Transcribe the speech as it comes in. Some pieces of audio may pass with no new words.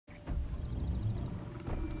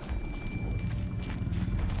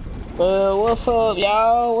What's up,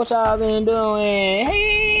 y'all? What y'all been doing?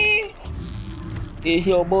 Hey, it's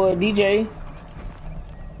your boy DJ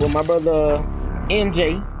with my brother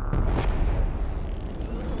MJ.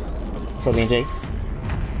 What's up, MJ?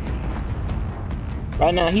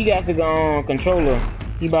 Right now, he got the controller.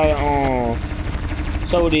 He about to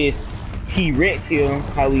show this T-Rex here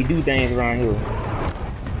how we do things around here.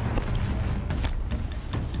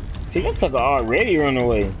 See, that sucker already run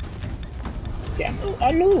away. Yeah,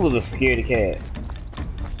 I knew it was a scaredy cat.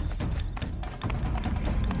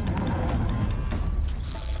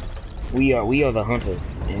 We are the hunters,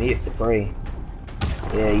 and it's the prey.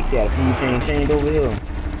 Yeah, you see how the food chain changed over here.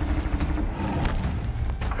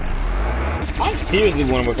 I seriously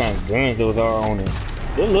wonder what kind of guns those are on it.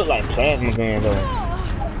 They look like plasma guns though.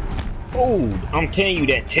 Oh, I'm telling you,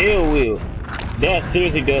 that tail wheel, that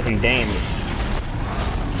seriously does some damage.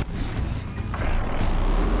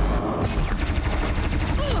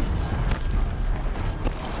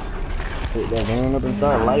 Pick that gun up and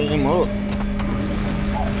start lighting him up.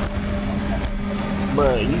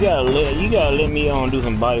 But you gotta let me do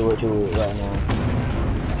some body work to it right now.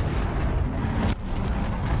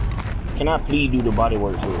 Can I please do the body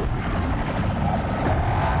work to it?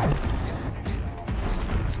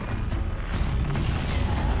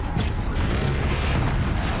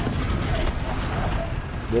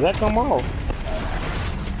 Did that come off?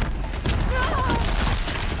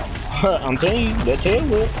 I'm telling you, that tail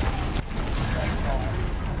whip.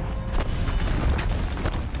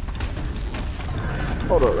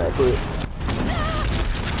 Hold up right quick.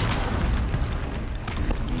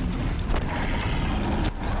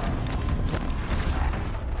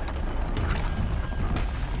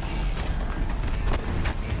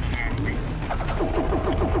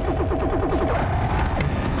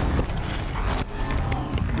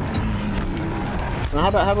 Now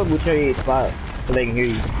how about we trade a spot so they can hear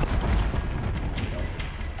you?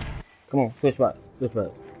 Come on, switch spot, switch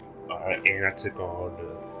spot. Alright, and I took all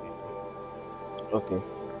the... Okay.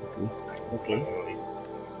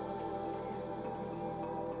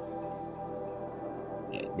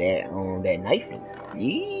 That knife.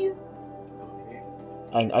 Yeah.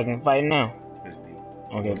 I can fight now.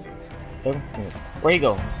 Okay. Where he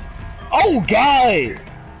go? Oh God!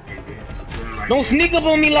 Don't sneak up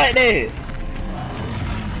on me like that.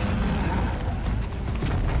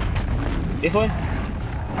 This way?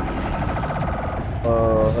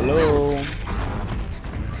 Hello?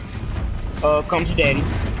 Come to daddy.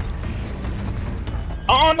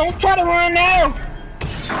 Oh, don't try to run now!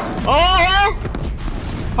 Oh,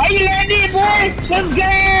 how you like this, boy? Let's go!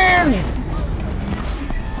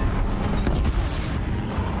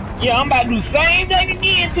 Yeah, I'm about to do the same thing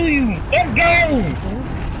again to you. Let's go!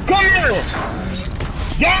 Come here!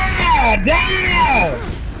 Die!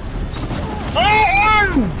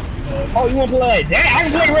 Oh, you wanna play like that? I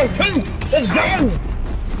can play rope too! Let's go!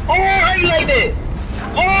 Oh, how you like that?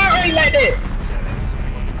 Oh, how you like that?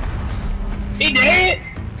 He dead?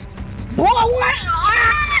 Boy, what?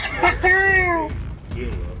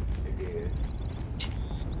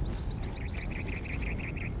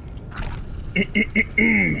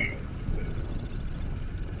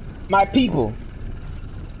 My people,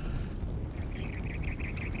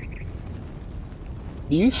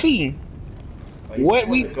 do you see what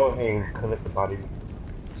we go ahead and collect the body?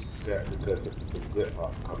 Yeah, because it's some good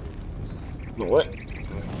hops coming. What?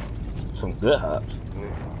 Some good hops.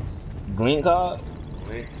 Glint hops?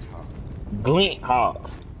 Glint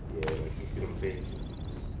hops. Yeah, you see them big.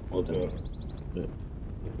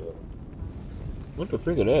 What the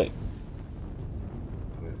frick is that?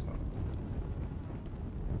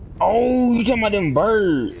 Oh, you talking about them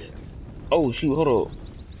birds? Oh shoot, hold up.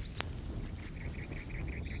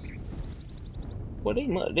 Well, they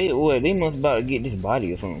must about to get this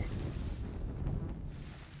body or something.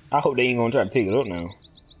 I hope they ain't gonna try to pick it up now.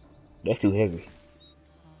 That's too heavy.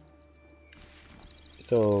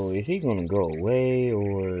 So is he gonna go away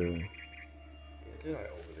or? They're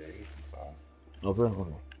like over there. He's fine. Okay.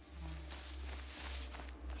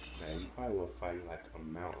 Man, you probably will fight like a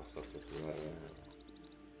mount or something like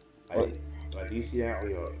that. Like do you see that on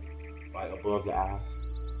your like above the eye?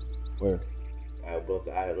 Where? Like above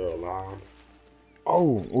the eye, a little line.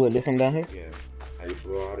 Oh, what? This one down here? Yeah. Like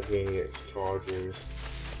broad heads, chargers,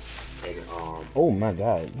 and Oh my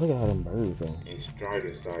God! Look at how them birds go. And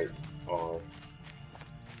strider sights are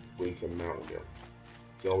where you can mount them.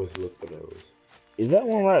 So always look for those. Is that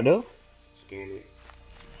one right there? Scan it.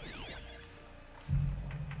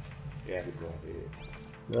 Yeah, the broad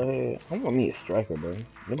head. I'm gonna need a striker, bro.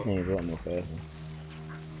 Them things are more faster.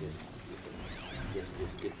 Just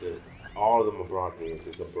get the. All of them are broad heads.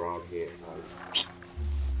 It's a broad head.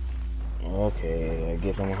 Okay, I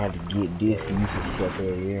guess I'm gonna have to get this useless stuff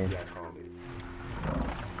over here.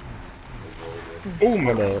 Oh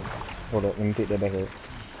my bad. Hold up, let me take that back up.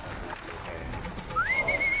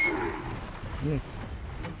 Hmm.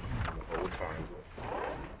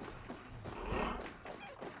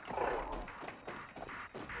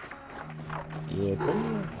 Yeah, come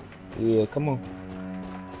on. Yeah, come on.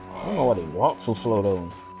 I don't know why they walk so slow though.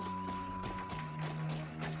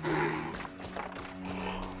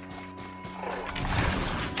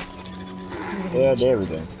 Yeah, there we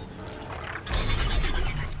go.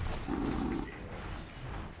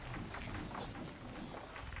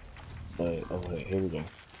 Wait, okay, here we go.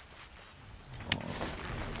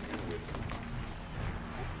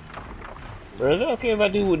 Bro, is it okay if I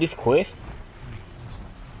do with this quest?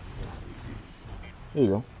 Here you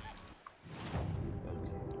go.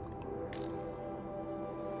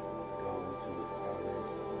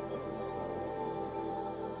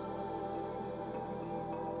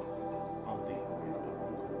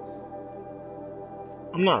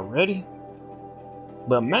 I'm not ready.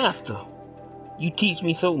 But master, you teach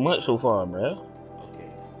me so much so far, bro.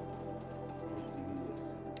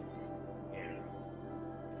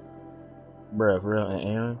 Bruh, for real, and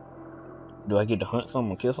Aaron? Do I get to hunt some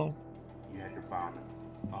and kill some? You have to find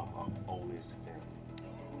Owen's family.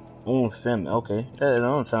 Owen's family, okay. That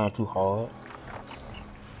don't sound too hard.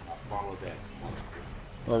 I follow that.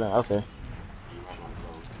 Well then, okay.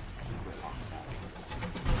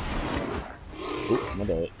 Oop, my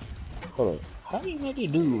bad. Hold up. How do you make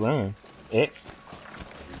this dude run? X?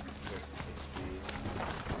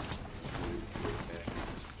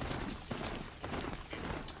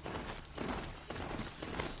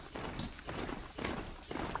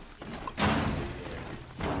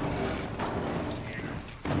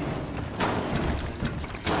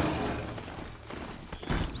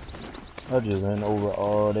 I just ran over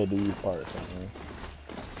all that dude's parts, man.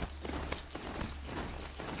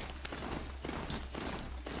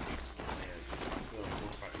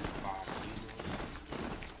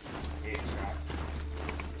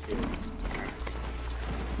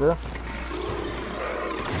 Yeah.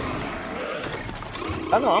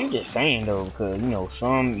 I know, I'm just saying though, because you know,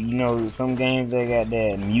 some games they got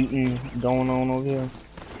that mutant going on over here.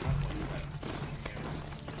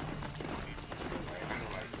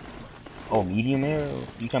 Oh, medium arrow?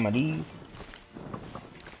 You talking about these?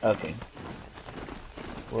 Okay.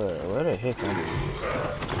 Where the heck am I?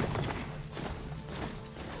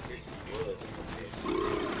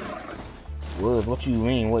 Woods, what you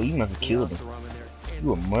mean? What, you must have killed him.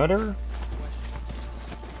 You a murderer?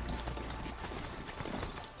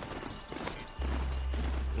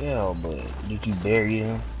 Yeah, but did you bury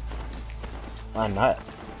him? Why not?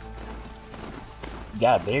 You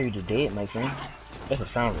gotta bury the dead, my friend. That's a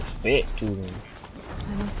sign of respect to them.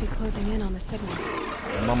 I must be closing in on the signal.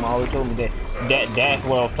 And Mama always told me that's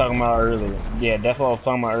what I was talking about earlier. Yeah, that's what I was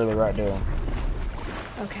talking about earlier right there.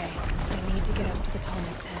 Okay, I need to get up to the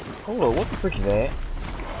Tallneck's head. Hold on, what the frick is that?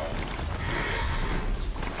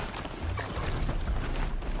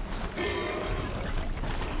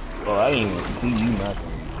 Oh, I didn't even see you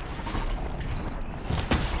nothing.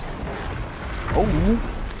 Oh!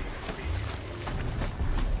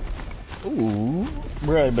 Ooh,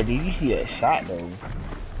 bruh, but did you see that shot though?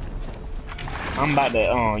 I'm about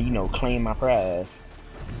to, you know, claim my prize.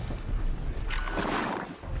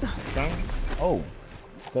 Okay. Oh,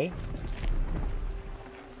 okay.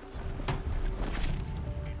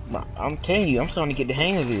 I'm telling you, I'm starting to get the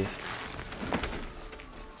hang of this.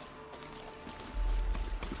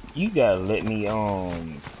 You gotta let me,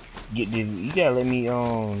 get this. You gotta let me,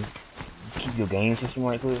 keep your game system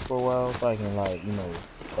right quick for a while, so I can, like, you know,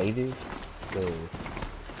 play this. So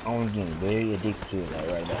I'm getting very addicted to it, like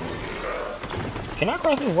right now. Can I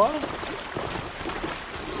cross this water?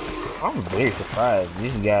 I'm very surprised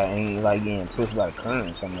this guy ain't like getting pushed by the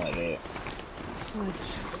current or something like that.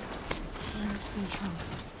 Woods. Roots and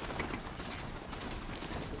trunks.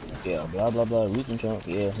 Yeah, blah blah blah, roots and trunks,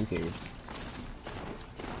 yeah, who cares?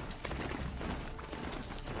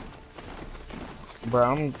 Bro,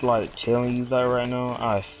 I'm like telling you that right now,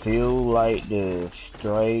 I feel like the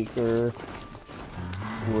striker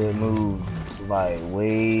would move like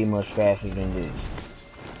way much faster than this.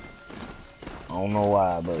 I don't know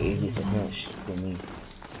why, but it's just a hunch for me.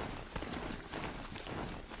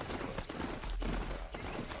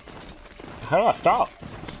 How do I stop?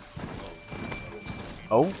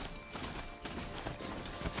 Oh.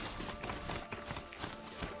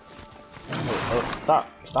 Oh,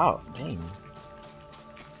 stop, dang.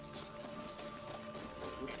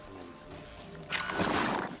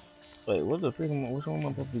 Wait, what the freaking, which one am I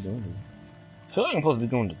supposed to be doing? So I'm supposed to be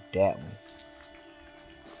going to that one.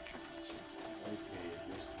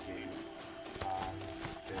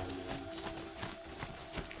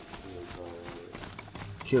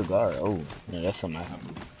 Kill guard. Oh, no, that's something I can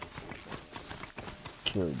do.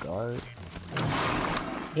 Kill guard.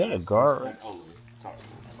 Is that a guard?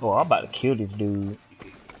 Oh, I'm about to kill this dude.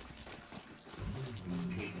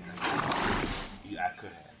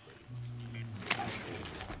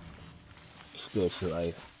 Spare his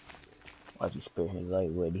life. Why'd you spare his life?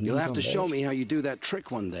 Wait, You'll have to show me how you do that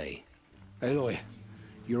trick one day. Aloy,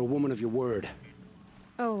 you're a woman of your word.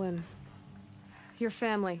 Olin. Your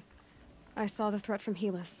family. I saw the threat from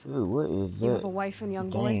Helis. Ooh, what is that? You have a wife and young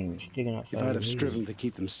boy? If I'd have striven to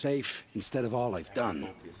keep them safe instead of all I've done.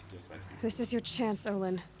 This is your chance,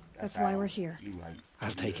 Olin. That's why we're here.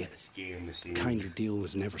 I'll take it. Kinder deal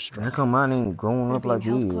was never struck. How come mine ain't growing up like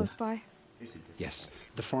held you? Close by? Yes,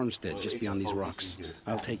 the farmstead just beyond these rocks.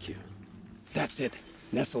 I'll take you. That's it.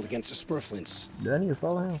 Nestled against the spurflints. Do I need to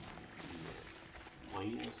follow him?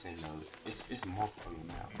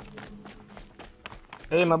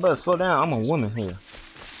 Hey, my brother, slow down. I'm a woman here.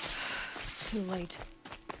 Too late.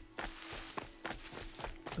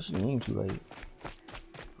 What you mean too late?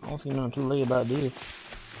 I don't see nothing too late about this.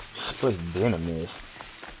 This place been a mess.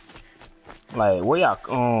 Like, where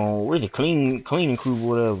y'all, where's the cleaning crew,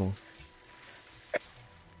 whatever?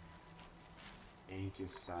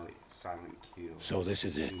 Silent kill. So this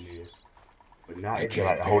is it. But now I it's can't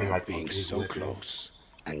like bear holding like being so close,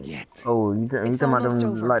 and yet. Oh, you talking about them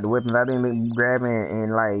over. like the weapons I've been grabbing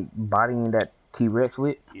and like bodying that T-Rex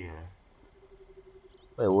with? Yeah.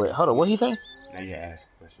 Wait, hold on, what he say? Now you ask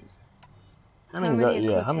questions. How many how many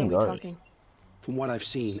are we guards? talking? From what I've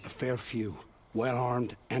seen, a fair few, well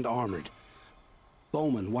armed and armored.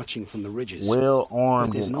 Bowmen watching from the ridges. Well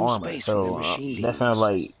armed there's and no armored. space for So their machine that sounds demons.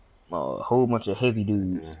 like a whole bunch of heavy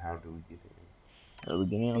dudes. And how do we get in? How do we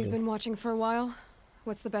get in? You've Okay. been watching for a while.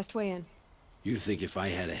 What's the best way in? You think if I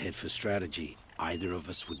had a head for strategy, either of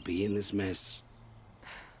us would be in this mess?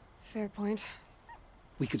 Fair point.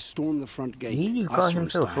 We could storm the front gate, He just call Osram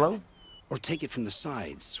himself style, slow? or take it from the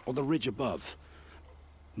sides, or the ridge above.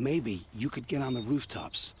 Maybe you could get on the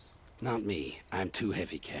rooftops. Not me. I'm too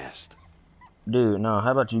heavy cast. Dude, no,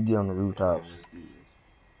 how about you get on the rooftops?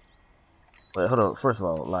 Wait, hold up. First of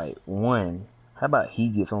all, like, one, how about he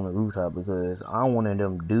gets on the rooftop? Because I'm one of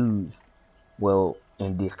them dudes, well,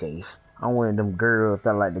 in this case, I'm one of them girls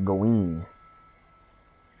that like to go in.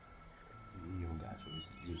 You don't got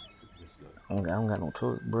choice. Just go. I don't got no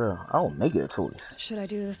choice, bro. I will make it a choice. Should I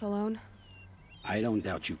do this alone? I don't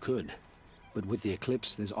doubt you could. But with the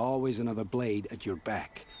Eclipse, there's always another blade at your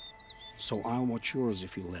back. So I'll watch yours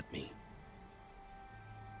if you let me.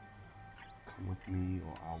 Come with me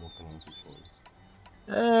or I'll walk along the choice.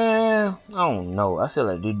 I don't know. I feel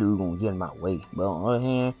like this dude gonna get in my way. But on the other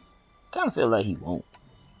hand, kind of feel like he won't.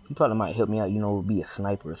 He probably might help me out, you know, be a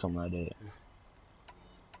sniper or something like that.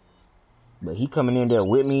 But he coming in there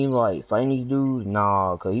with me, like, fighting these dudes?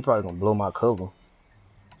 Nah, because he probably gonna blow my cover.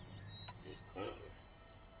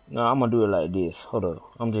 No, I'm gonna do it like this. Hold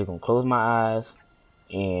up. I'm just gonna close my eyes.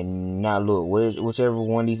 And now look, whichever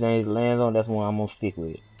one of these things lands on, that's the one I'm gonna stick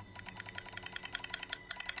with.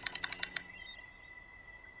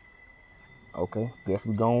 Okay, guess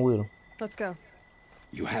we going with him. Let's go.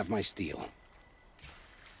 You have my steel.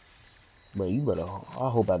 But you better, I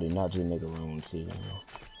hope I did not just make a wrong decision.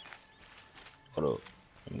 Hold up.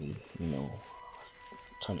 Let me, you know,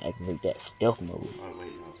 trying to activate that stealth mode. Oh,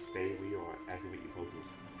 wait, no. Stay where you are. Activate your focus.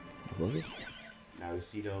 Focus? Now, you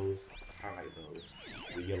see those? Highlight those.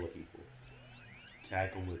 The yellow people.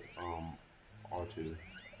 Tag them with, R2.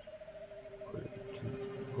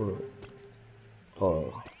 Hold up.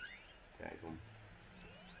 Oh. Tag them.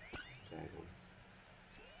 Tag them.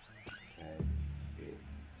 Tag it.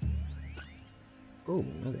 Oh,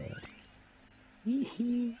 my God.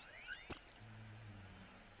 Hee.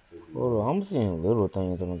 Hold on, I'm seeing little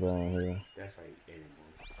things on the ground here. That's like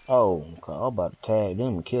animals. Oh, okay, I'm about to tag them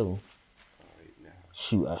and kill them. Alright, now.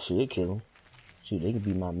 Shoot, I should kill them. Shoot, they could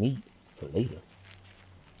be my meat for later.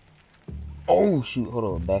 Oh, shoot, hold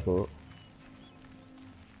on, back up.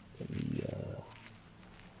 Let me,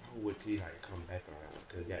 I would see how to come back around,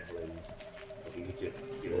 because that blade. You get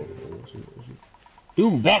your,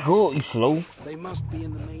 dude, back up, you slow. They must be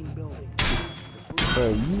in the main building. Bro,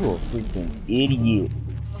 you a freaking idiot.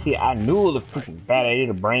 See, I knew it was a freaking bad idea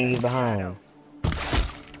to bring you behind.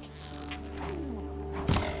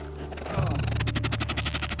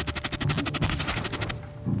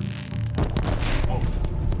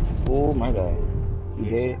 Oh my God. You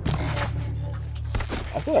dead?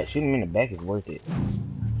 I feel like shooting him in the back is worth it.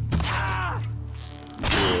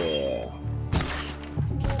 Yeah.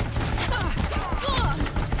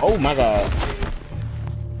 Oh my god.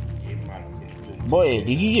 Boy,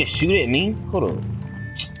 did you just shoot at me? Hold up.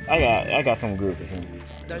 I got some good for him.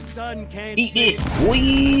 The sun can't Eat this,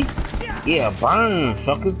 boy. Yeah, burn,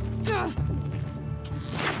 sucker.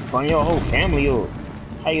 Burn your whole family up.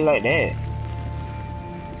 How you like that?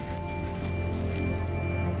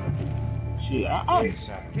 Shit,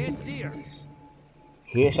 Can't see her.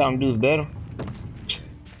 hear something do better.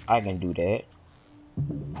 I can do that.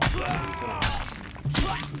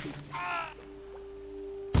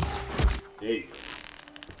 Hey.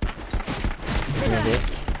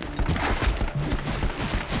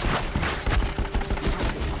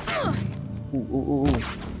 Ooh.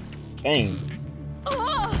 Dang.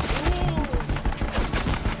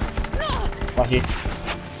 Watch it.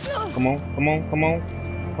 Come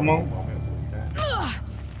on.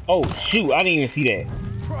 Oh shoot, I didn't even see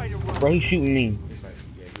that. Bro, he's shooting me.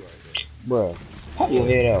 Bro, pop your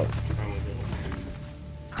head out.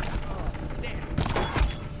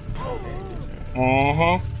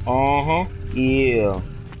 Yeah.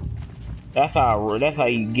 That's how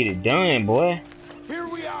you get it done, boy. Here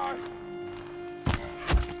we are.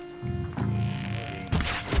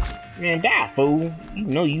 Man, die, fool. You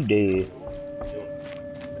know you dead.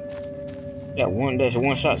 That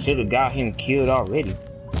one shot should have got him killed already.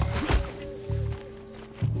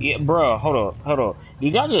 Yeah, bro, hold up.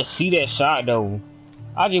 Did y'all just see that shot though?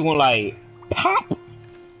 I just went like pop.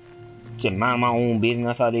 Just mind my own business.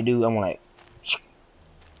 That's how they do. I'm like,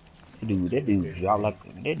 that dude dropped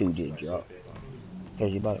like that dude just dropped.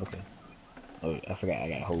 Touch your body, okay. Oh, I forgot I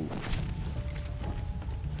got a hold.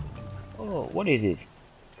 Oh, what is this?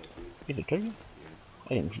 Is it turkey?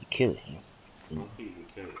 I didn't see kill it.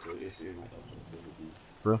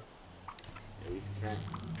 Bro.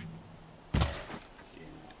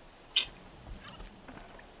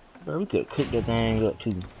 Bro, we could cook that thing up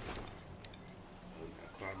too.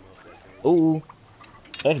 Ooh,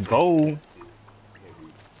 that's gold.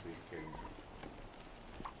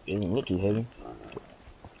 It didn't look too heavy.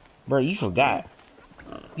 Bro, you forgot.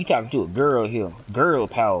 You talking to a girl here. Girl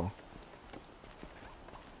power.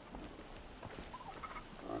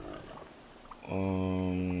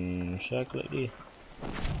 Should I click this?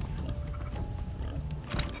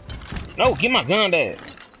 No, get my gun back.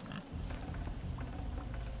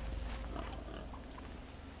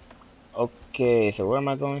 Okay, so where am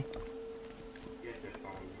I going?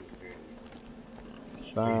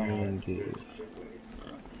 Find this.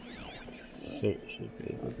 Search.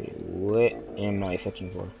 Okay, what am I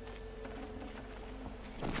searching for?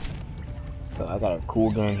 So I got a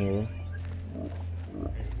cool gun here.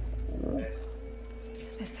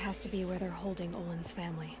 This has to be where they're holding Olin's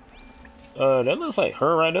family. That looks like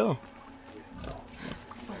her right there.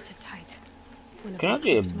 Bolted tight. Can I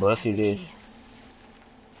just bust this?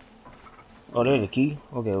 Oh, there's a key?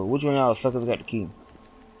 Okay, which one of y'all suckers got the key?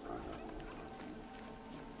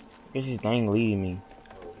 Where's this thing leading me?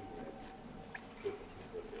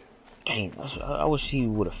 Dang, I wish he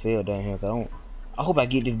would have failed down here. I hope I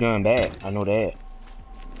get this gun back. I know that.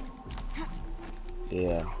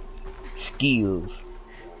 Yeah. Skills.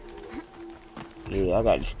 Yeah, I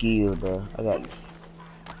got the skills, bro. I got this.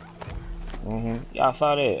 Y'all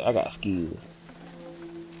saw that? I got skills.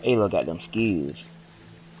 Ayla got them skills.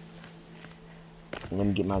 Let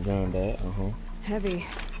me get my gun back. Heavy.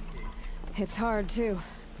 It's hard too.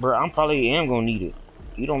 Bro, I'm probably am gonna need it.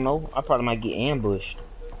 You don't know. I probably might get ambushed.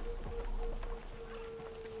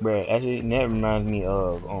 Bro, actually, that reminds me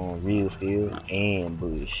of Real Steel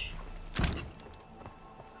Ambush.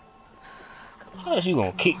 How is you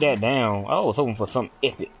gonna kick that down? I was hoping for something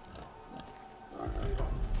epic.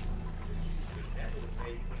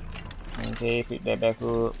 Okay, pick that back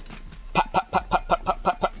up.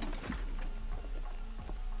 Pop.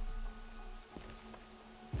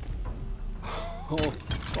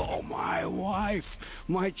 Oh, my wife,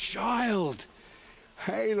 my child.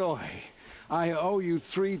 Aloy, I owe you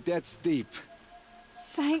 3 debts deep.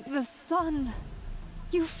 Thank the sun.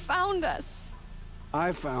 You found us.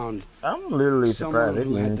 I found I'm literally someone surprised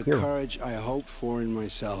who they had didn't the kill him. courage I hoped for in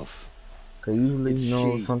myself. Cause usually, It's you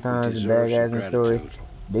know, she who sometimes the bad deserves your guys in story, gratitude.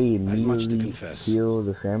 they I've much to immediately confess. kill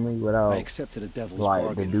the family I without, accepted a devil's like, the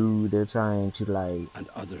bargain, dude they're trying to, like, and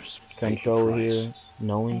others paid the control price. here,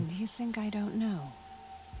 knowing. And you think I don't know?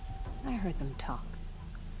 I heard them talk.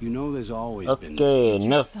 You know there's always been... Okay, Your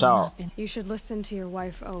enough son talk. up in- You should listen to your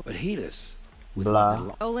wife, Olin. But heed us. With Blah.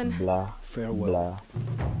 what Olin, Blah, farewell.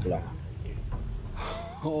 blah.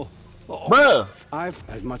 Oh, Bruh!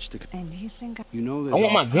 I've much to... And you think I... You know there's... I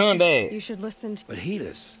want my al- gun back. you should listen to... But heed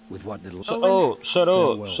us with what little... Oh, shut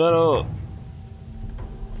Farewell. up, shut up.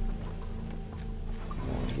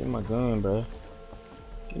 Get my gun, bruh.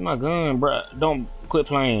 Get my gun, bro. Don't quit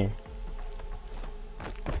playing.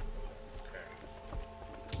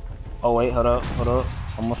 Oh wait, hold up, hold up.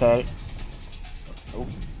 Almost had it. Oh,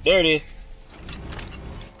 there it is.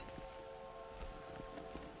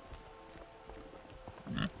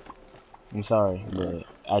 I'm sorry, but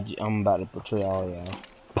I'm about to betray all y'all.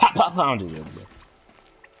 Pop, pop, pop, do it,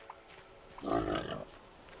 bro.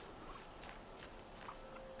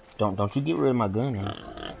 Don't you get rid of my gun now.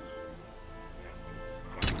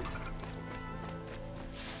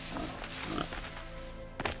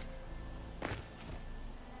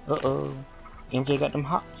 Uh-oh. MJ got them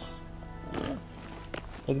hops.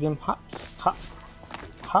 Look at them hops. Hop.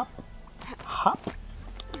 Hop. Hop.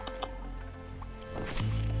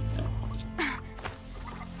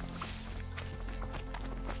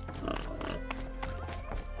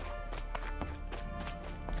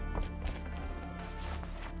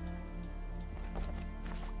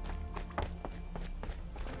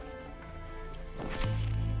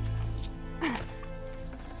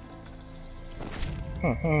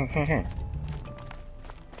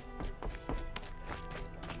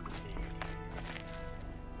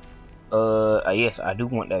 Yes, I do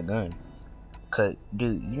want that gun. Cause,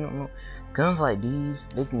 dude, you don't know, guns like these,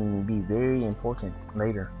 they can be very important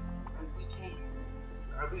later.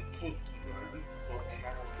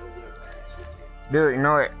 Dude, you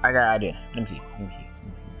know what? I got an idea. Let me see.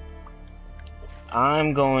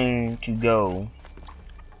 I'm going to go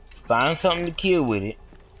find something to kill with it,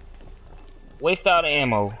 waste all the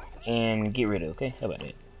ammo, and get rid of it, okay? How about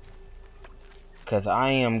that? Because I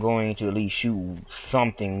am going to at least shoot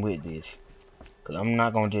something with this. Because I'm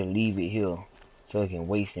not going to just leave it here so it can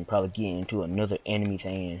waste and probably get into another enemy's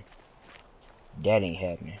hand. That ain't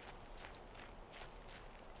happening.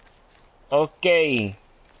 Okay.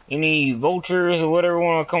 Any vultures or whatever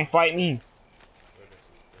want to come fight me?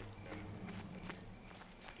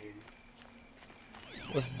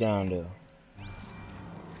 What's down there?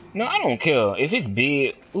 No, I don't care. If it's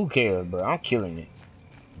big, who cares, bro? I'm killing it.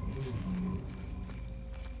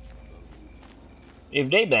 If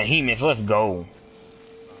they behemoths, let's go.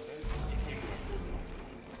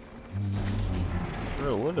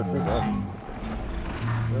 Bro, what the big up?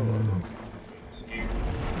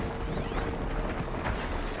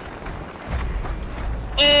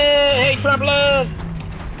 Hey, tramplers!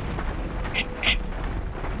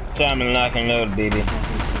 Time and lock and load, baby.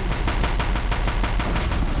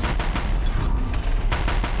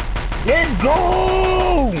 Let's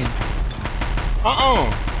go!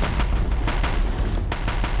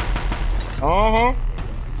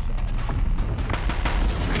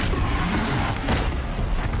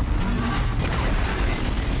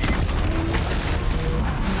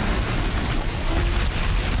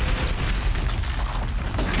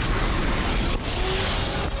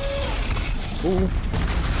 Ooh.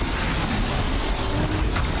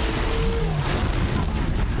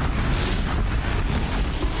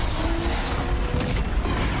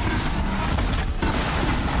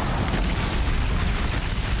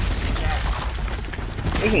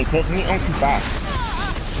 They can catch me on too fast.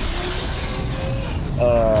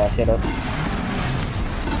 Shut up.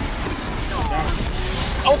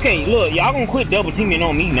 Okay, look, y'all gonna quit double teaming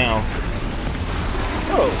on me now.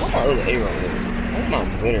 Bro, what's my other arrow? What's my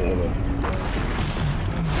better arrow?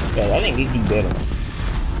 Yeah, I think he do better.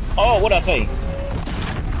 Oh, what'd I say?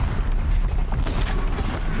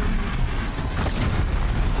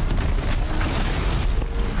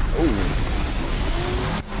 Ooh.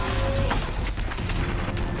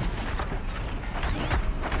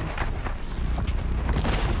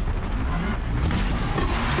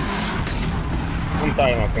 I'm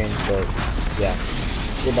sorry, my friends, but yeah,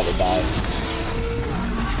 you're about to die.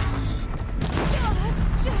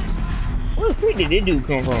 Where the freak did this dude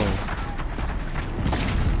come from?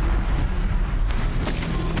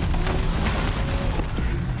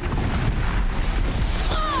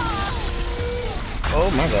 Oh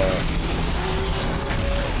my god.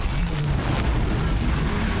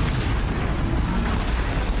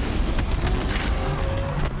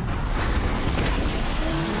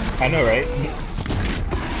 I know, right?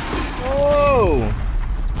 Oh!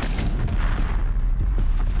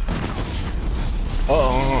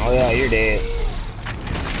 Oh yeah, you're dead.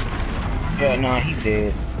 Yeah, nah, he's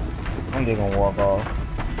dead. I'm just gonna walk off.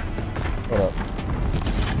 What up?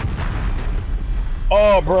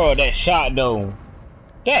 Oh, bro, that shot though.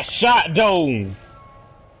 That shot though.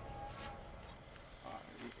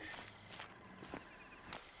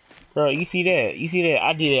 Bro, you see that? You see that?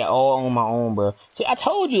 I did that all on my own, bro. See, I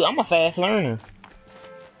told you, I'm a fast learner.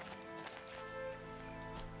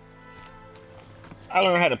 I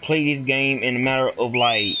learned how to play this game in a matter of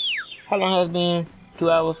like, how long has it been? 2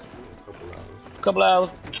 hours? A couple hours.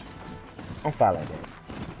 Couple hours? I'm fine like that.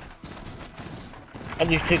 I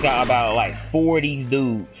just took out about like 40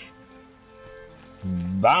 dudes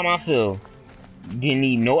by myself. Didn't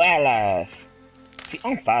need no allies. See,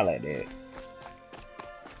 I'm fine like that.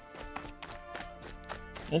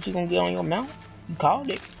 Ain't you gonna get on your mount? You called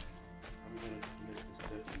it.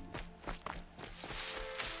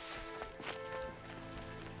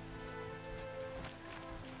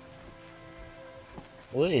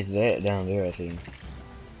 What is that down there, I think?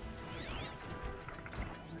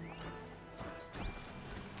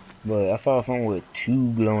 But I saw something with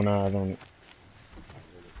 2 glowing eyes on it.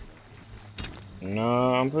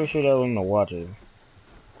 No, I'm pretty sure that was in the water.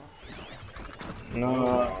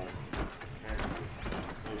 No.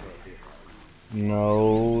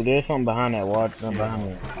 No, there's something behind that water. Behind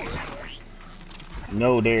it.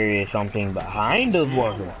 No, there is something behind the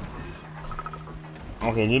water.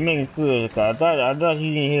 Okay, just making sure, cause I thought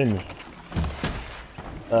you didn't hear me.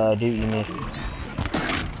 Dude, you missed.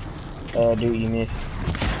 Dude, you missed.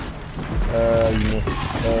 You missed.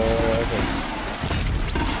 Okay.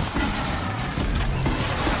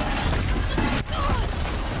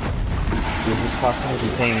 This is possible to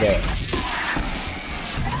came back.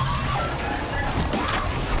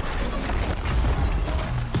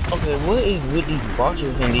 Okay, what is with these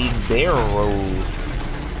boxes and these barrel rolls?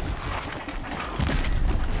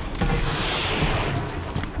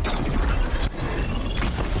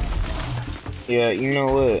 Yeah, you know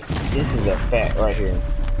what? This is a fact right here.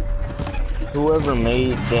 Whoever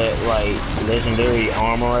made that, like, legendary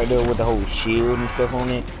armor right there with the whole shield and stuff on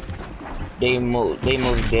it, they most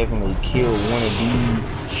definitely killed one of these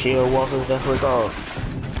shell walkers. That's what it's called.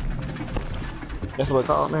 That's what it's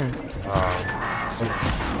called, man.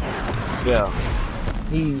 Yeah.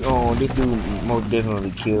 This dude most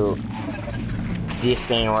definitely killed this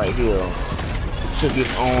thing right here. Took his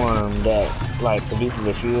arm that, like, produces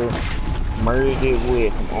a shield, merged it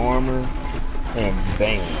with some armor, and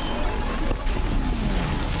bang.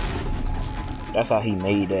 That's how he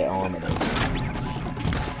made that armor though.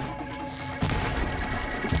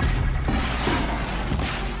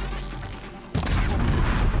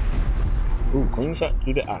 Ooh, clean shot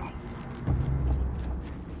to the eye.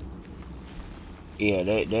 Yeah,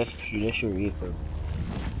 that sure is perfect.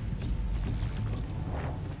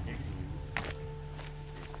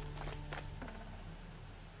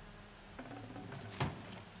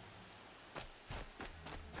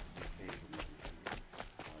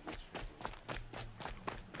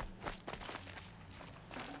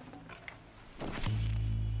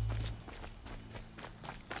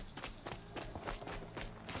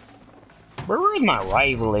 Bro, where's my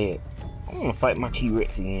rival at? I wanna fight my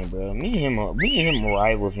T-Rex again, bro. Me and him are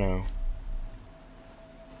rivals now.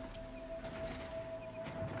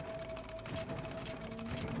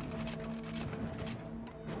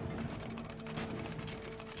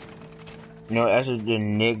 You know, actually the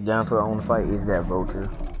next dinosaur I wanna fight is that vulture.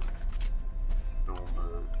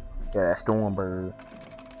 Yeah, that Stormbird.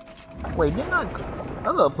 Wait, didn't I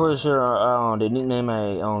got pretty sure the nickname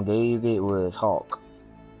I gave it was Hawk.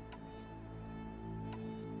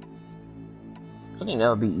 I think that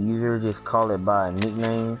would be easier, just call it by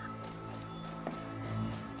nicknames.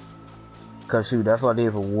 Cause shoot, that's what I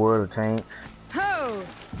did for World of Tanks. Ho!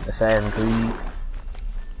 Assassin's Creed.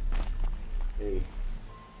 Hey,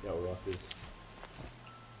 y'all rock this.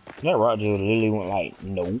 That Roger literally went like,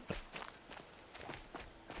 nope.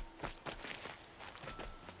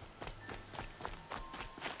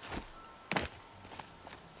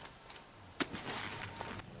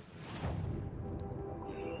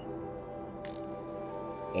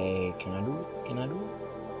 Hey, can I do it? Can I do it?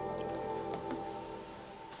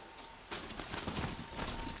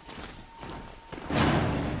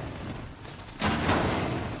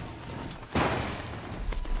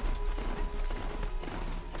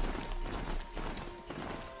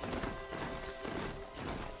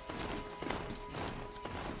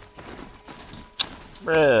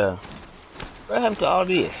 Bruh. What happened to all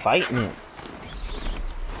the excitement?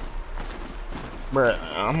 Bruh,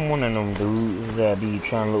 I'm one of them dudes that be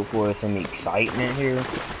trying to look for some excitement here.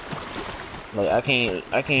 Like I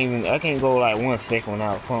can't go like 1 second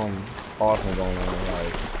without something awesome going on.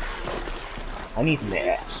 Like I need some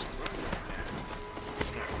that.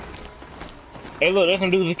 Hey look, there's some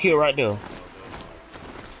dudes to kill right there.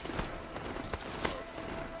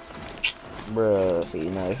 Bruh, see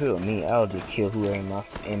now if it was me, I'll just kill whoever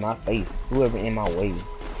in my face, whoever in my way.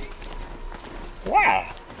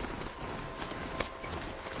 Why?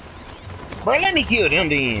 Bro, let me kill them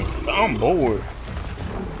then. I'm bored.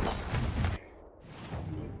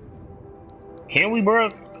 Can we, bro?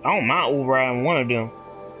 I don't mind overriding one of them.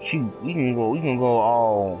 Shoot, we can go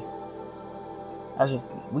all.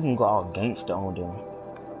 We can go all gangster on them.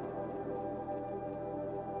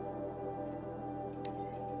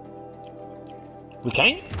 We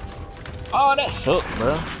can't? Oh, that sucks,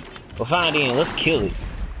 bro. Well, fine then, let's kill it.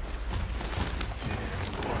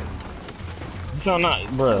 You not,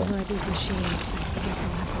 bro. Over at these machines. I guess I'll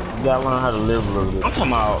have to live. You gotta learn how to live a little bit. I'm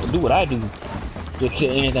talking about do what I do. Just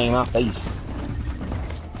kill anything in my face.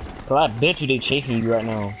 Cause I bet you they chasing you right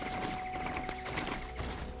now.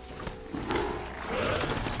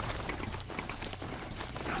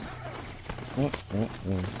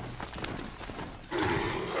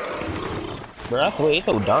 Bro, I swear it's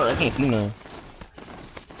so dark, I can't see nothing.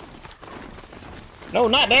 No,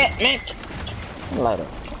 not that, man. Turn the light up.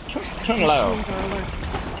 Turn the light Machines off. are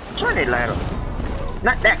alert. Turn the light up.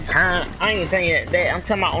 Not that kind. I ain't saying that. I'm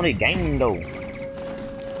talking about on the game though.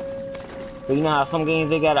 So you know how some games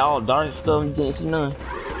they got all dark stuff and you can't see nothing?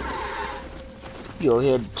 You over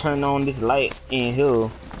here turn on this light in here.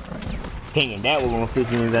 Thinking that was gonna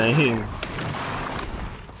fix anything here.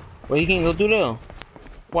 Well, you can't go through there.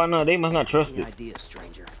 Why not? They must not trust Any it. idea,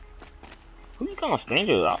 stranger? Who you calling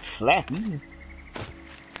stranger? I'll slap you.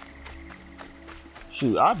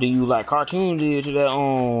 Shoot, I'll do you like cartoon did to that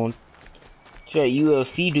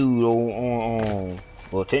UFC dude on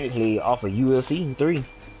well technically off of UFC 3.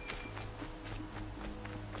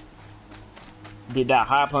 Did that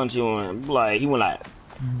high punch on like he went like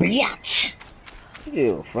bitch.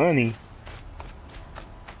 It funny.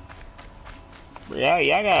 Yeah,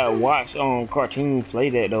 y'all gotta watch cartoons play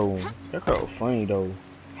that though. That crap was funny though.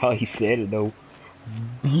 How he said it though.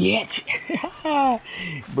 Bitch.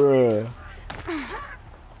 Bruh.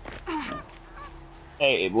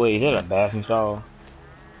 Hey, wait, is that a bathroom stall?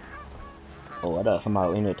 Oh, I thought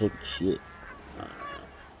somebody in there taking shit.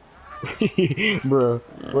 Bruh,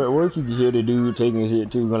 what if you can hear the dude taking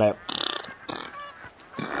shit too? Going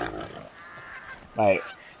like.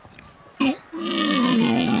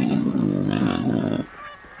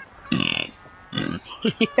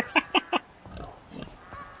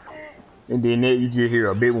 And then you just hear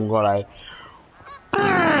a big one go like.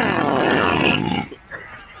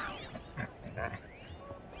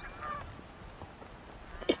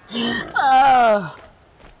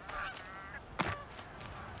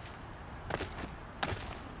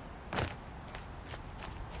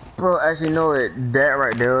 Bro, actually, know it. That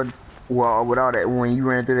right there, well, with all that, when you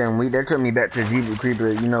ran through that, and that took me back to Jeepers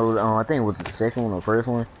Creepers. You know, I think it was the second one or first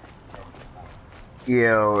one.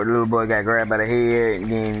 Yeah, the little boy got grabbed by the head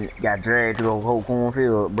and then got dragged to the whole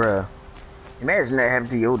cornfield, bruh. Imagine that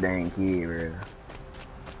happened to your dang kid, bruh.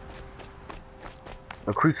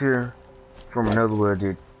 A creature from another world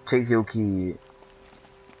just takes your kid,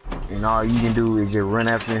 and all you can do is just run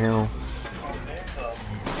after him.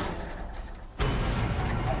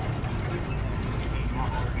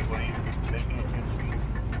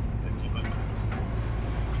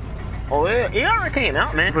 Oh, it already came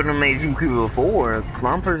out, man, for them made you people before.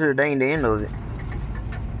 I'm pretty sure they ain't the end of it.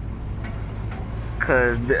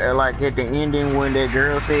 Cause, like, at the ending when that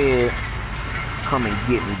girl said, "Come and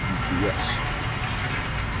get me, you bitch."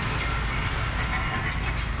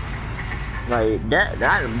 Like, that,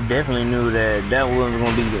 I definitely knew that that wasn't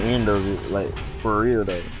gonna be the end of it, like, for real,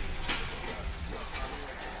 though.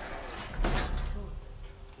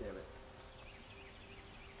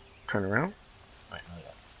 Turn around.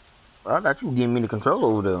 I thought you were giving me the control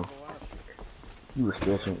over there. You were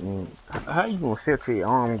stretching. How you gonna stretch your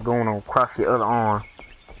arm going on across your other arm?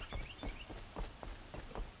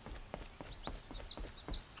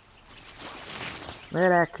 Let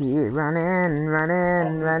that kid running,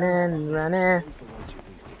 running, running, running.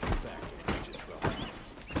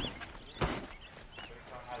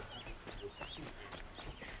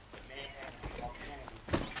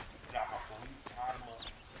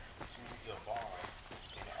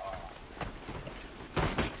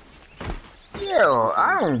 Yo,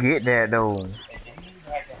 I don't get that though.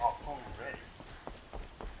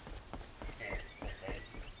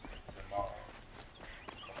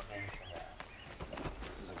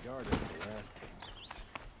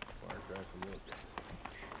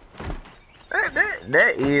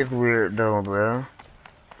 That is weird though, bro.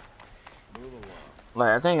 Like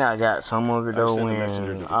I think I got some of it though when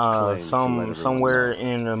somewhere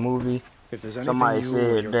in the movie somebody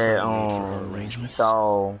said that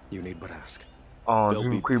saw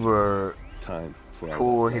Jeepers Creepers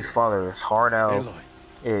pull his father's heart out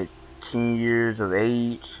at 10 years of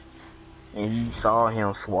age, and he saw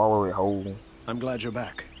him swallow it whole. I'm glad you're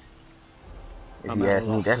back. If you ask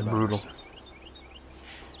me, that's brutal.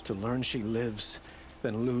 To learn she lives,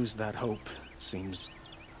 then lose that hope seems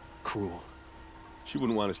cruel. She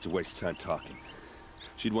wouldn't want us to waste time talking.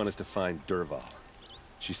 She'd want us to find Dervahl.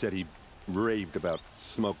 She said he raved about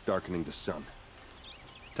smoke darkening the sun.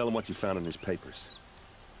 Tell him what you found in his papers.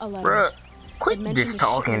 A letter. Bruh, quit It mentioned just a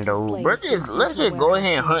talking shipment of though. blades Bruh, being just, sent let's to a just go ahead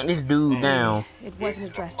and warehouse hunt this dude down. It wasn't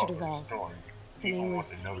addressed to Dervahl. The name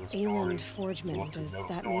was Ayland Forgeman. Does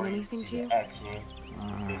that mean anything to you?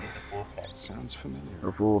 Sounds familiar.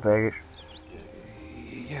 The full package.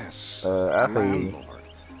 Yes. I the say, landlord.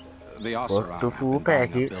 The what's Oseram the have full been buying up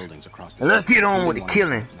package? buildings across the And let's city, get on with the including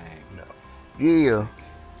one killing. with that name. Yeah.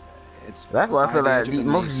 It's That's why I by feel the like edge of the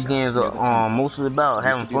most of these mesa, games near the are temple. mostly about Used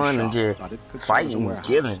having to be a fun and shop, just but it could serve as a fighting and warehouse.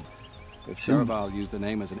 killing. If Shoot. Dervahl used the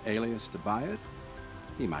name as an alias to buy it,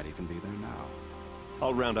 he might even be there now.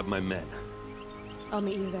 I'll round up my men. I'll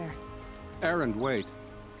meet you there. Erend, wait.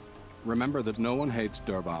 Remember that no one hates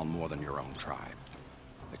Dervahl more than your own tribe.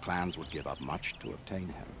 The clans would give up much to obtain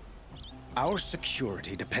him. Our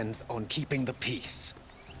security depends on keeping the peace.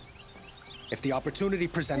 If the opportunity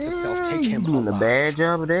presents itself, take You him doing a alive. bad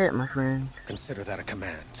job of that, my friend. Consider that a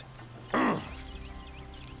command.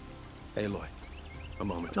 Aloy, a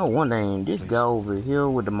moment. No one thing, this Please. guy over here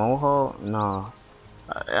with the mohawk, nah.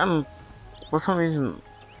 I'm for some reason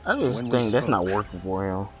I just When we think that's not spoke, working for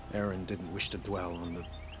him. Aaron didn't wish to dwell on the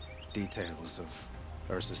details of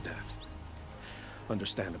Ursa's death.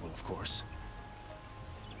 Understandable, of course.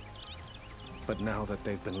 But now that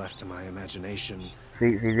they've been left to my imagination,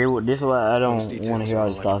 See, this is why I don't Those details want to hear are all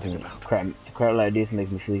all this I can think talking. about. Crap like this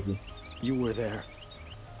makes me sleepy. you were there.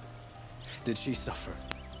 Did she suffer?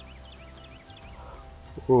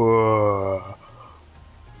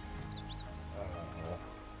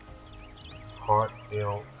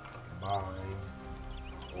 Heartfelt, mind,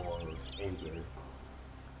 or anger.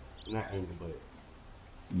 Not anger, but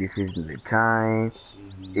This isn't the time.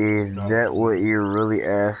 she Is that what you're really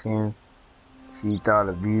asking? She thought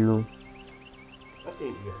of you. I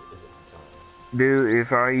think yes, it's the time. Dude,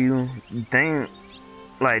 if I you think,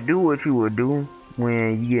 like, do what you would do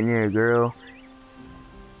when you get near a girl.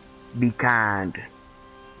 Be kind.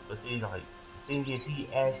 But see, like, the thing is, he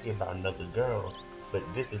asking about another girl, but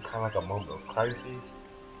this is kind of like a moment of crisis.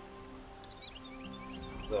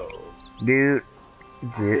 So, Dude, I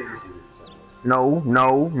think yeah. this is the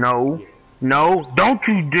time. No, don't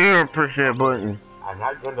you dare push that button. I'm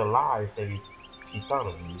not gonna lie and say she thought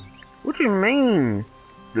of you. What you mean?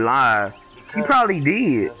 Lie. She Because probably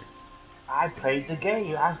did. I played the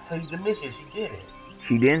game. I played the mission. She didn't.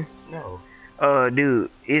 She didn't? No. Dude,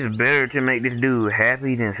 it's better to make this dude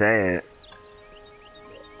happy than sad.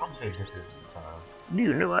 I'm saying this is the time.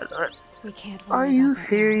 Dude, no, We can't are worry you about that now.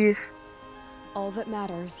 serious? All that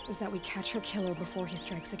matters is that we catch her killer before he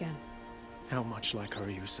strikes again. How much like her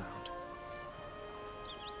you sound.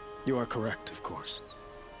 You are correct, of course.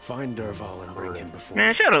 Find Dervahl and bring him before Man,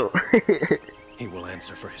 me. shut up. He will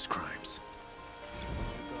answer for his crimes.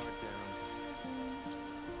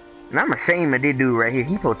 And I'm ashamed of this dude right here.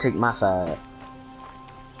 He supposed to take my side.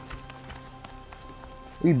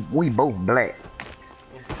 We both black.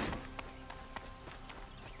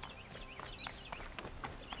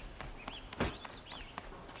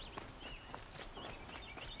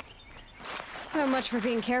 So much for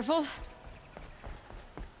being careful.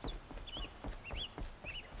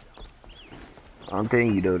 I'm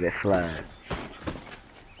telling you though, that slide.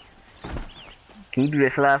 Can you do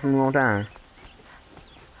that slide for me one time?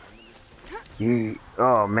 Yeah.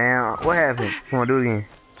 Oh man, what happened? Come on, do it again.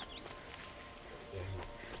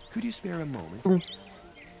 Could you spare a moment?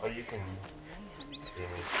 Or you can.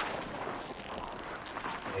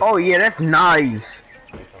 Oh yeah, that's nice.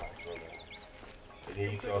 And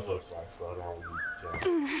then you can also like slow down when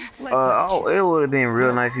you jump. Oh, it would have been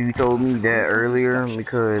real nice if you told me that earlier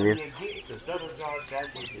because it's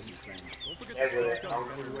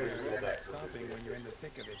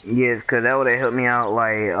yes, cause that would have helped me out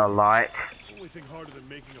like a lot,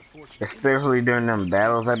 especially during them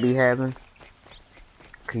battles I be having.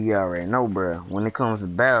 Cause you already know, bro. When it comes to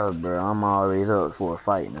battles, bro, I'm always up for a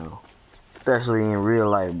fight now. Especially in real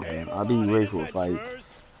life, bro. I'll be ready for a fight.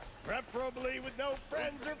 Preferably with no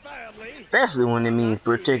friends or family. Especially when it means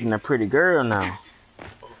protecting a pretty girl now.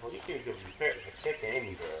 You can't give protect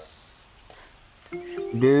any girl.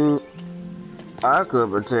 Dude, I could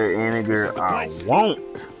protect any girl I want.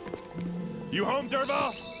 You home,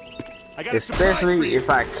 Dervahl? I got a surprise for Especially you. if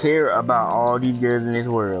I care about all these girls in this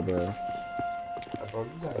world, bro. Bro, you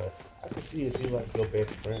gotta. I can see it seem like your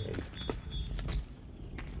best friend.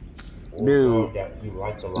 Dude. That you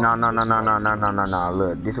like a lot. No.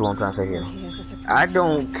 Look, this is what I'm trying to say here. He has a surprise I for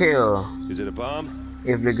don't us. care Is it a bomb?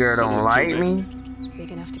 if the girl don't like me.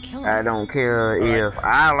 Big enough to kill us. I don't care if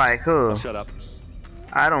I like her. Shut up.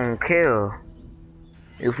 I don't care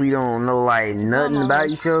if we don't know like nothing about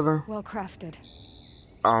each other. Well crafted.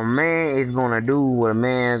 A man is gonna do what a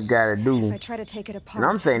man's gotta do. If I try to take it apart, And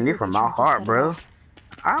I'm saying this from my heart, bro.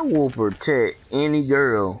 I will protect any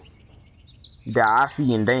girl that I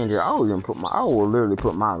see in danger. I will literally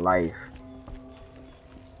put my life.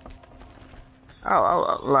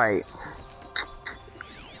 Like.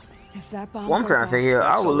 If that bomb What I'm trying to say here,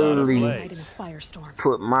 I will literally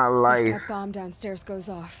put my life. If that bomb downstairs goes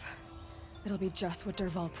off, it'll be just what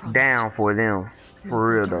Dervahl promised. Down for them,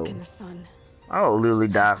 for real though. I will literally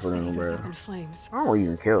die for them, bro. I don't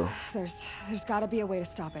even care. There's got to be a way to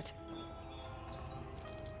stop it.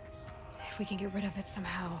 If we can get rid of it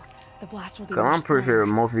somehow, the blast will be. Cause I'm pretty sure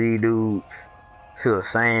most of these dudes feel the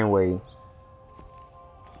same way.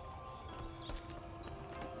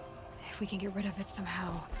 If we can get rid of it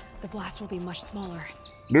somehow, the blast will be much smaller.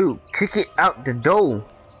 Dude, kick it out the door.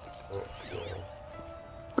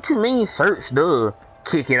 What you mean search the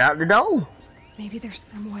kick it out the door? Maybe there's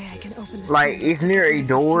some way I can open this. Like it's near a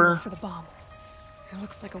door. For the bomb. It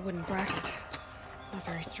looks like a wooden bracket. Not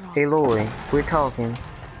very strong. Hey Lori, quit talking.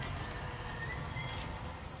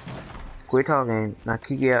 Quit talking. Now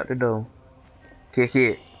kick it out the door. Kick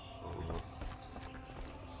it.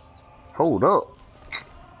 Hold up.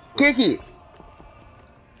 Kick it.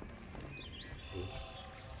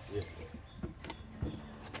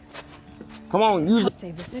 Come on, use it.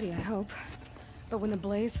 Save the city, I hope. But when the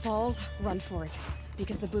blaze falls, run for it.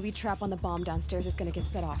 Because the booby trap on the bomb downstairs is gonna get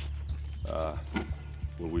set off.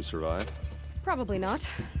 Will we survive? Probably not.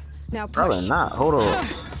 Now push. Probably not. Hold on.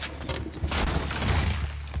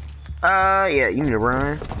 Yeah, you need to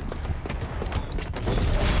run.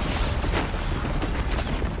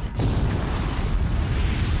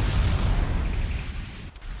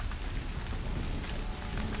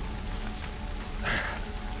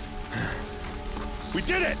 We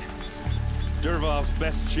did it! Dervahl's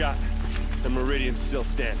best shot, and Meridian's still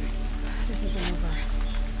standing. This isn't over.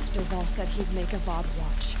 Dervahl said he'd make a Avad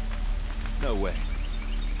watch. No way.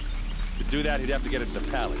 To do that, he'd have to get into the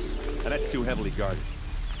palace, and that's too heavily guarded.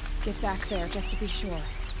 Get back there, just to be sure.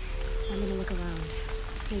 I'm gonna look around.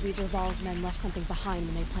 Maybe Dervahl's men left something behind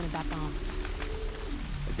when they planted that bomb.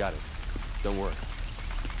 I got it. Don't worry.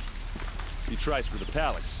 He tries for the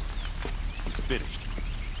palace. He's finished.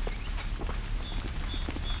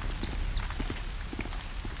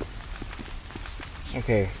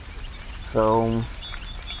 Okay, so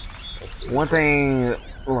one thing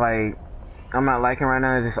like I'm not liking right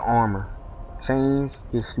now is this armor. Change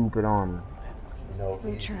this stupid armor.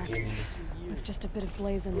 Boot tracks with just a bit of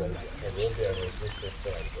blaze in them.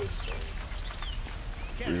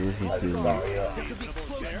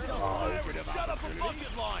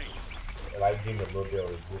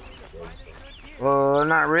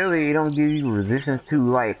 Not really. It don't give you resistance to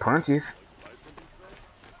like punches,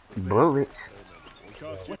 bullets.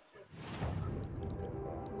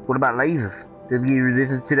 What about lasers? Does it give you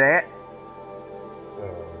resistance to that?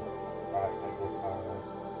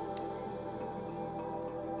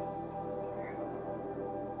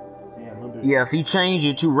 Yeah, if you change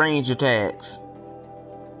it to range attacks.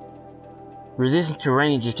 Resistance to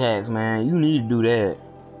range attacks, man. You need to do that.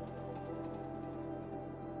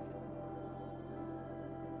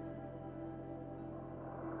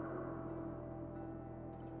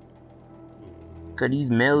 Cause these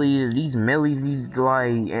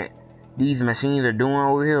machines are doing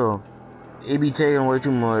over here. It be taking way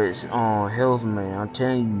too much health, man. I'm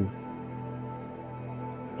telling you.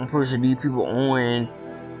 I'm pretty sure these people on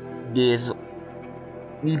this,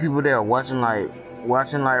 these people that are watching like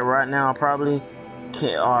right now probably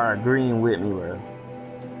are agreeing with me, bro.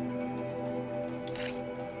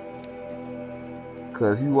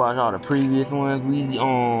 Cause if you watch all the previous ones we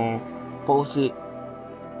posted,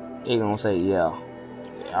 they gonna say yeah.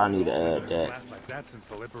 I need to add that.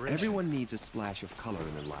 Everyone needs a splash of color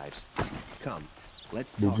in their lives. Come,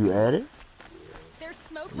 let's talk. Did you add it? There's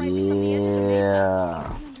smoke rising from the edge of the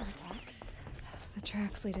mesa. Under attack. The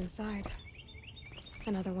tracks lead inside.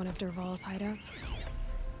 Another one of Dervahl's hideouts.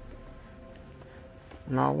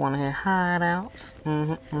 Not one of his hideouts.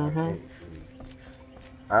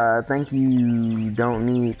 I think you don't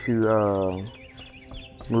need to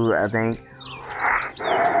move it, I think.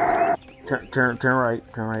 Turn right.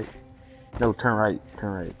 No, turn right.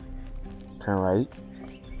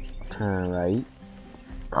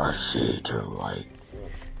 I see, turn right.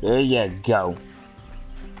 There you go.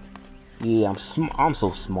 Yeah, I'm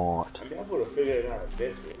so smart.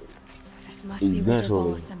 This must be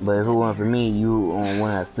eventually, but if it wasn't for me, you wouldn't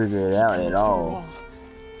have figured it out at all.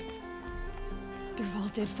 Dervahl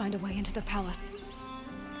did find a way into the palace.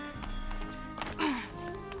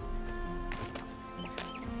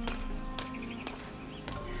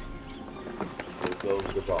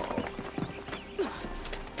 the ball.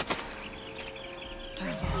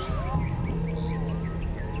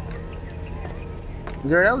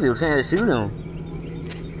 Girl, that was your chance to shoot him.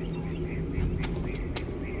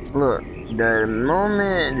 Look, the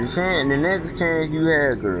moment, the next chance you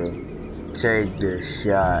have, girl, take the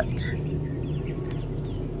shot.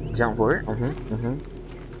 Jump for it.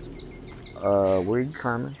 Where are you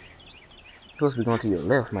climbing? Supposed to be going to your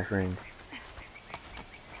left, my friend.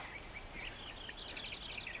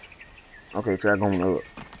 Okay, try going up.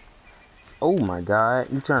 Oh my god,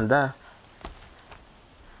 you trying to die?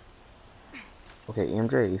 Okay,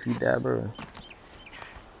 MJ, if you die, bro.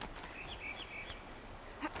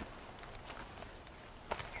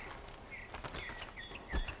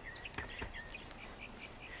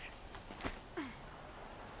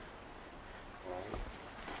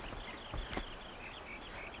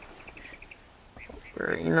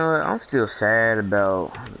 You know what? I'm still sad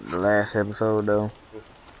about the last episode though.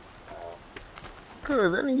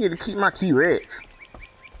 Cause I didn't get to keep my T-Rex.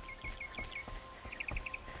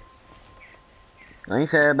 I ain't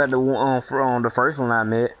sad about the one from the first one I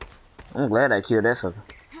met. I'm glad I killed that sucker.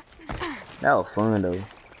 That was fun though.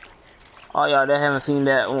 Oh y'all that haven't seen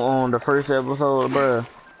that on the first episode, bruh.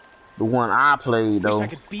 The one I played though. Wish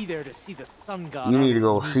I could be there to see the sun god. You need to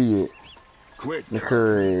go see it. Quit.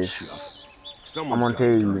 Because I'm gonna tell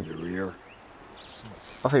you.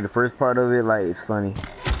 I'll say the first part of it, like, it's funny.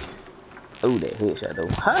 Oh, that headshot though.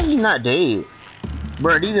 How are you not dead?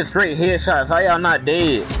 Bro, these are straight headshots. How y'all not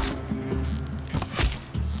dead?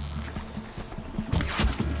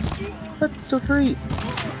 What the freak?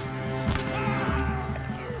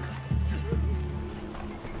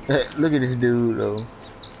 Look at this dude though.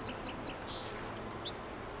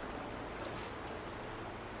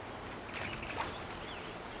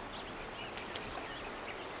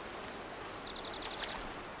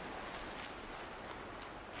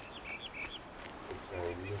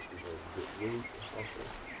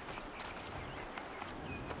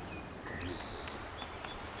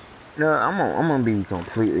 No, I'm gonna be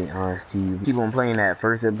completely honest to you. Keep on playing that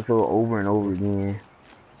first episode over and over again.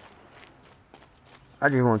 I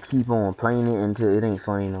just want to keep on playing it until it ain't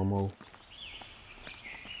funny no more.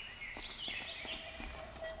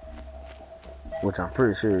 Which I'm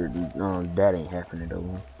pretty sure that ain't happening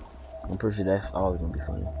though. I'm pretty sure that's always gonna be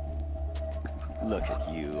funny. Look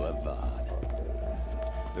at you, Avad.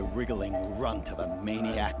 The wriggling runt of a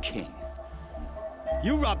maniac king.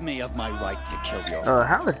 You robbed me of my right to kill your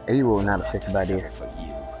how is Aloy not affected by this? For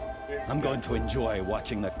you. I'm going to enjoy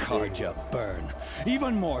watching the Carja burn.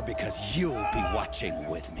 Even more because you'll be watching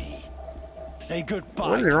with me. Say goodbye.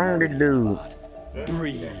 What is wrong with this dude?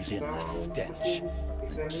 Breathe in the stench.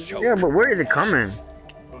 Yeah, but where is it coming?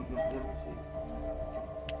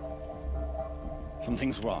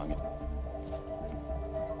 Something's wrong.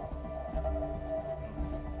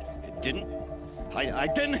 It didn't. I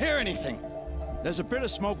didn't hear anything. There's a bit of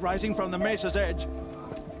smoke rising from the mesa's edge.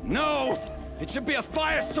 No! It should be a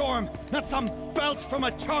firestorm, not some belch from a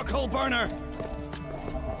charcoal burner!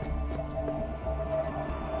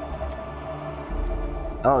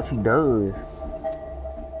 Oh, she does.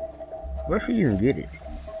 Where she even get it?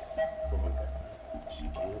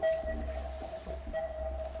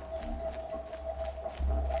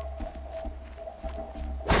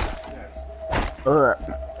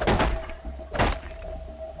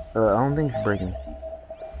 I don't think it's breaking.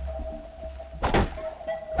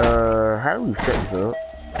 How do we set this up?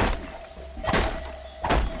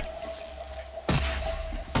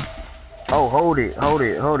 Oh, hold it.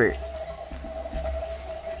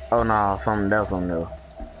 Oh no, something else on there.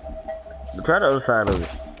 Try the other side of it.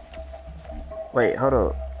 Wait, hold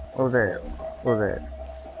up. What was that?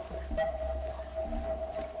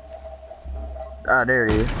 Ah, there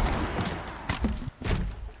it is.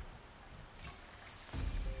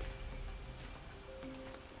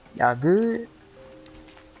 Y'all good?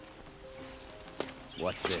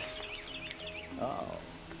 What's this? Oh.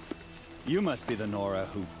 You must be the Nora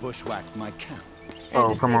who bushwhacked my camp.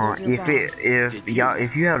 Oh, come on. If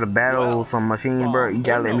you have to battle some machine, bro, you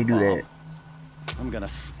gotta let me do that. I'm gonna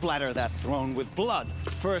splatter that throne with blood.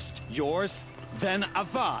 First yours, then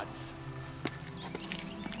Avad's.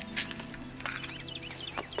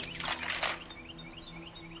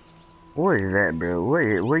 What is that, bro?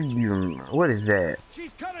 What is that?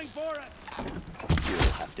 She's coming for it.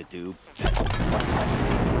 You'll have to do.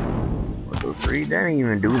 What the freak? That ain't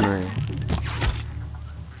even do nothing.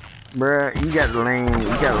 Bruh, you got the lame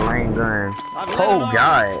gun. Oh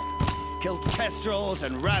god. Killed kestrels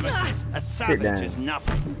and rabbits. A savage is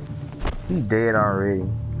nothing. He dead already.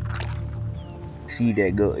 See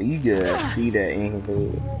that go? You just see that in his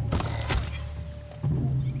head.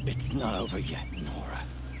 It's not over yet, Nora.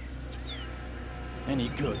 Any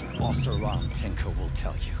good Oseram tinker will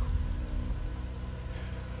tell you.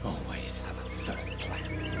 Always have a third plan.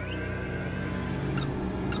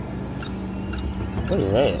 What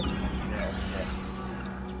is that?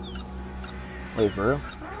 Wait, for real?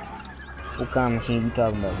 What kind of machine you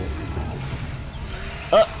talking about here?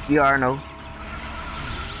 Oh, you already know.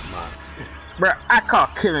 Bruh, I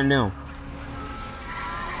caught killing them.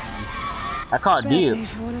 I caught deal.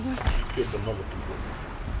 One of us.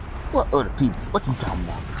 What other people? What you talking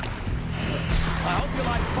about? I hope you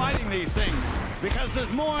like fighting these things, because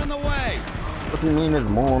there's more in the way. What you mean there's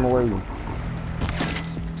more on the way?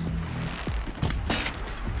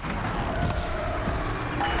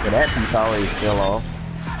 Yeah, that piece always fell off.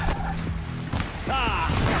 Ah!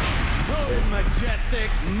 Those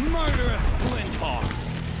majestic, murderous flinthawks!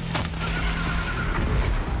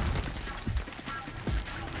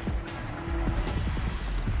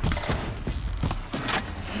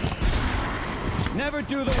 Never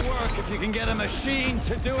do the work if you can get a machine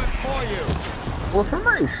to do it for you. Well,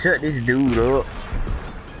 somebody shut this dude up.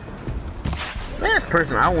 Last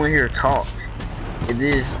person I want to hear talk is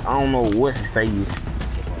this, I don't know what's his face.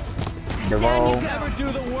 Dervahl. Never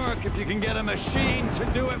do the work if you can get a machine to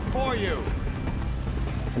do it for you.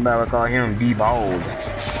 Somebody would call him D-Bald.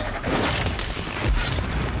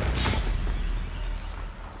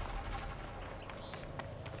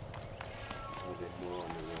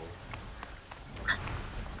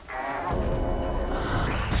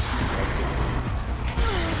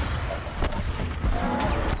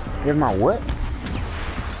 Here's my what?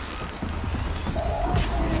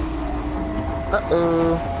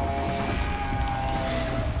 Uh-oh.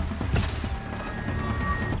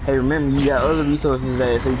 Hey, remember you got other resources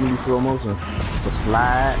there so you can do slow motion. The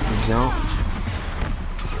slide, the jump.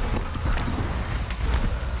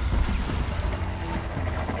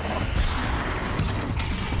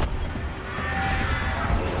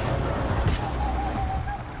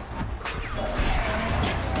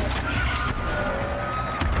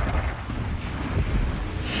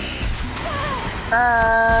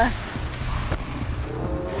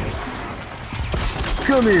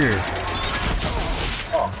 Come here.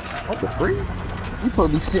 Oh, what the freak? You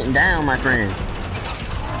supposed to be sitting down, my friend.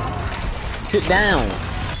 Sit down.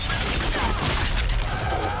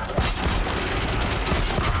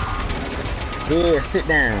 Yeah, sit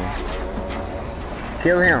down.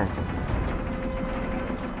 Kill him.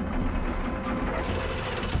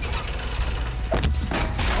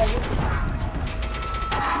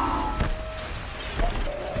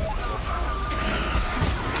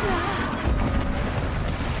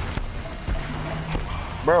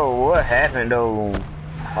 Bro, what happened though?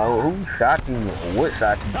 Oh, who shot you? What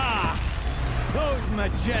shot you? Ah! Those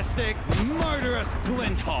majestic, murderous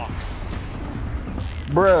flinthawks!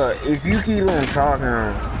 Bruh, if you keep on talking,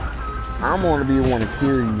 I'm gonna be the one to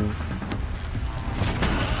kill you.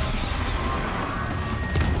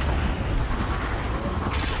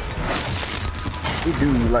 This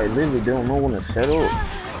dude, like, literally don't know when to set up.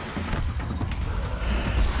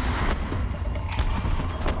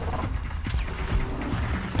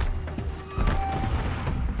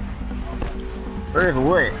 Where's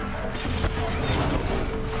what?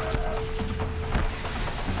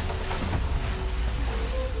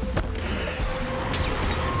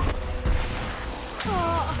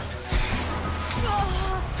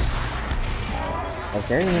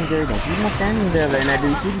 Okay, Ninja, don't keep my standing there like that,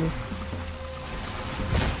 dude. Shoot me.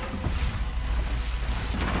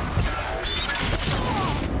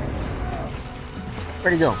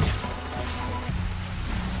 Where'd he go?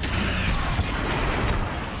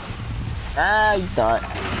 Ah, you thought.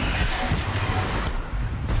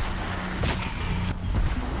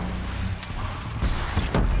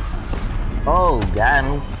 Oh, got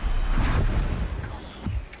him.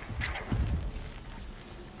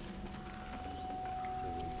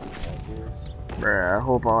 Bruh, I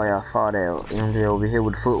hope all y'all saw that MJ over here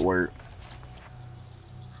with footwork.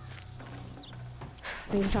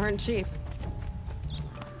 These aren't cheap.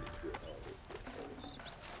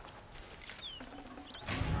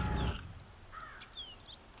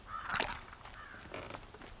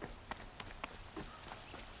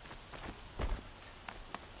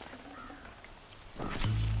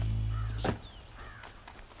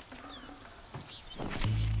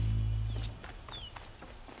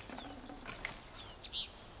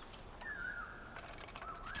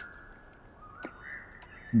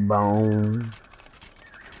 Bone.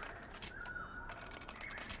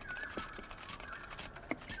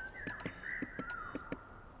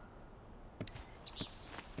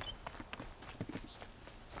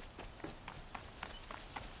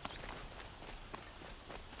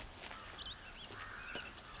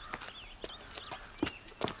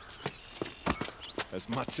 As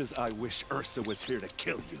much as I wish Ursa was here to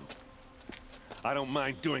kill you, I don't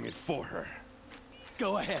mind doing it for her.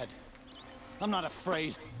 Go ahead. I'm not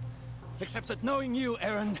afraid. Except that knowing you,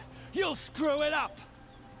 Erend, you'll screw it up!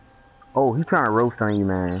 Oh, he's trying to roast on you,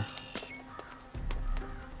 man.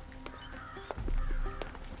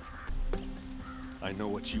 I know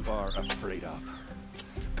what you are afraid of.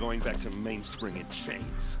 Going back to Mainspring in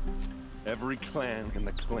chains. Every clan in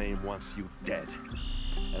the claim wants you dead.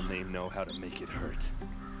 And they know how to make it hurt.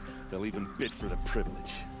 They'll even bid for the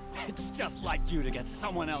privilege. It's just like you to get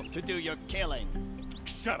someone else to do your killing.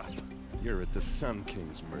 Shut up! You're at the Sun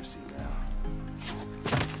King's mercy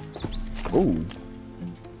now. Ooh.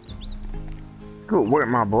 Good work,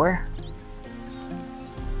 my boy.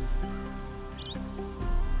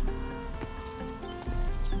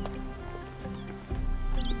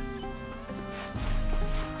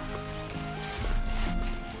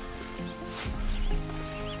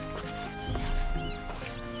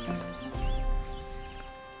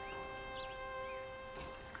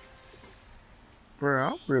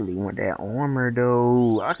 Bro, I really want that armor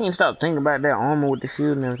though. I can't stop thinking about that armor with the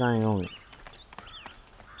shield and everything on it.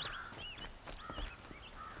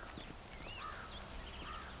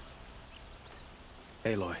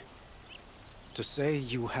 Aloy, to say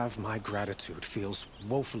you have my gratitude feels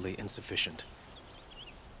woefully insufficient.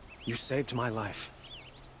 You saved my life.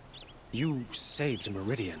 You saved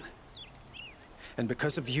Meridian. And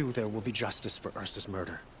because of you, there will be justice for Ursa's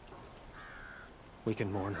murder. We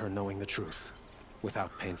can mourn her knowing the truth,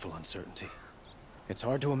 without painful uncertainty. It's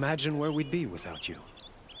hard to imagine where we'd be without you.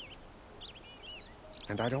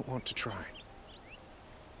 And I don't want to try.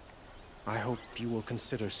 I hope you will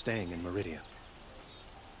consider staying in Meridian.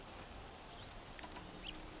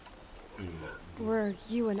 Were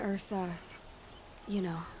you and Ursa, you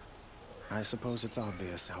know? I suppose it's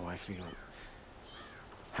obvious how I feel.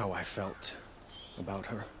 How I felt about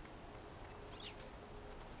her.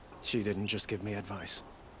 She didn't just give me advice.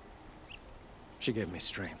 She gave me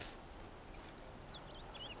strength.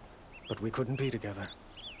 But we couldn't be together.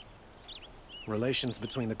 Relations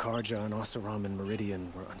between the Carja and Oseram and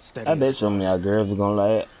Meridian were unsteady. I bet some of y'all girls are gonna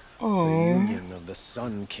like it. The union of the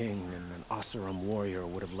Sun King and an Oseram warrior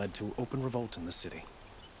would have led to open revolt in the city.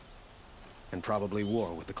 And probably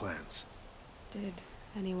war with the clans. Did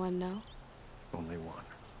anyone know? Only one.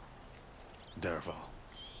 Dervahl.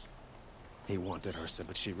 He wanted Ursa,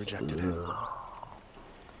 but she rejected him.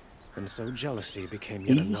 And so jealousy became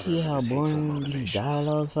yet another see of how his hateful boring these motivations.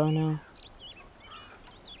 dialogues are now?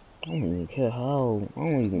 I don't even care how. I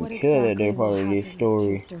don't even What care exactly that they're part of will this happen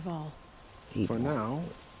story. to Dervahl? For now,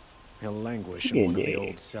 he'll languish Yeah, in one of the yeah.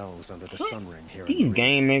 old cells under the Sun Ring here in These Meridian.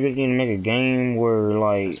 game makers need to make a game where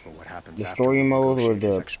like As for what happens the after story we modes or negotiate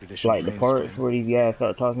his the extradition like to the parts Mainspring, where these guys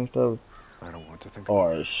start talking stuff I don't want to think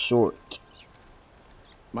are short.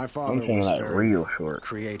 My father I'm saying was like very real short.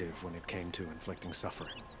 creative when it came to inflicting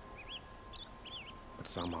suffering. But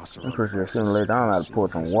some Oseram I'm pretty sure devices sooner or later I'm gonna have to pour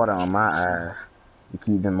surpass some water his on my imaginations. eyes to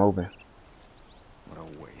keep them open. What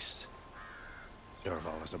a waste.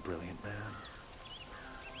 Dervahl is a brilliant man.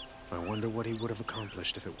 I wonder what he would have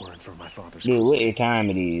accomplished if it weren't for my father's Dude, what cruelty. time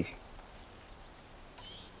it is?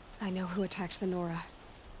 I know who attacked the Nora.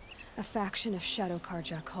 A faction of Shadow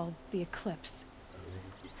Carja called the Eclipse.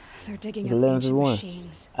 They're digging It's up 11 to ancient 1.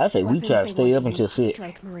 machines. I say we weapons try to they stay want up to until use to 6.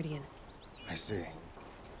 strike Meridian. I see.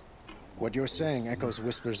 What you're saying echoes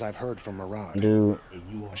whispers I've heard from Murad. Dude,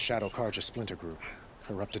 A Shadow Carja splinter group.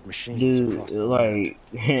 Corrupted machines across dude, the like,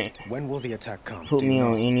 land. When will the attack come? put Do you me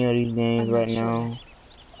know? on any of these games I'm right not sure now. yet.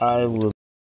 I will